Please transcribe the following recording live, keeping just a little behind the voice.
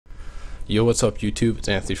Yo, what's up YouTube? It's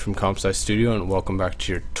Anthony from CompSci Studio and welcome back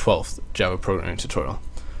to your 12th Java programming tutorial.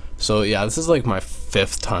 So yeah, this is like my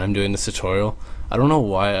 5th time doing this tutorial. I don't know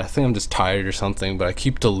why, I think I'm just tired or something, but I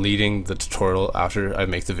keep deleting the tutorial after I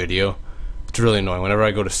make the video. It's really annoying. Whenever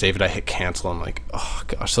I go to save it, I hit cancel. I'm like, oh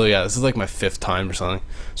gosh. So yeah, this is like my 5th time or something.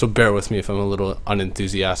 So bear with me if I'm a little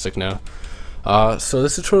unenthusiastic now. So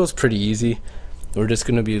this tutorial is pretty easy. We're just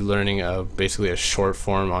going to be learning basically a short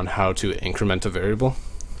form on how to increment a variable.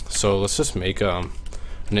 So let's just make an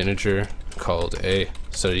integer called a,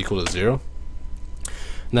 set it equal to 0.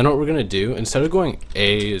 And then what we're going to do, instead of going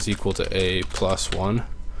a is equal to a plus 1,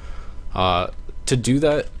 to do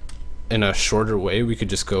that in a shorter way, we could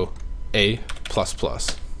just go a plus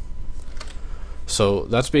plus. So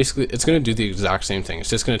that's basically, it's going to do the exact same thing. It's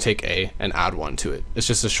just going to take a and add 1 to it. It's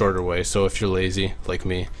just a shorter way. So if you're lazy like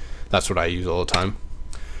me, that's what I use all the time.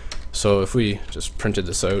 So if we just printed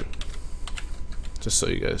this out, just so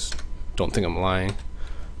you guys don't think I'm lying,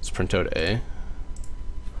 let's print out a,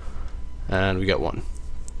 and we get 1.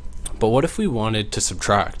 But what if we wanted to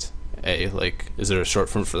subtract a? Like, is there a short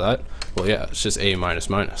form for that? Well, yeah, it's just a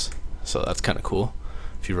minus minus. So that's kind of cool.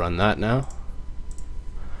 If you run that now,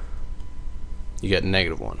 you get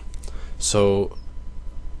 -1. So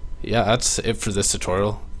yeah, that's it for this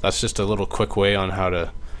tutorial. That's just a little quick way on how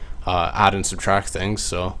to add and subtract things.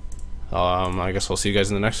 So I guess I'll see you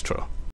guys in the next tutorial.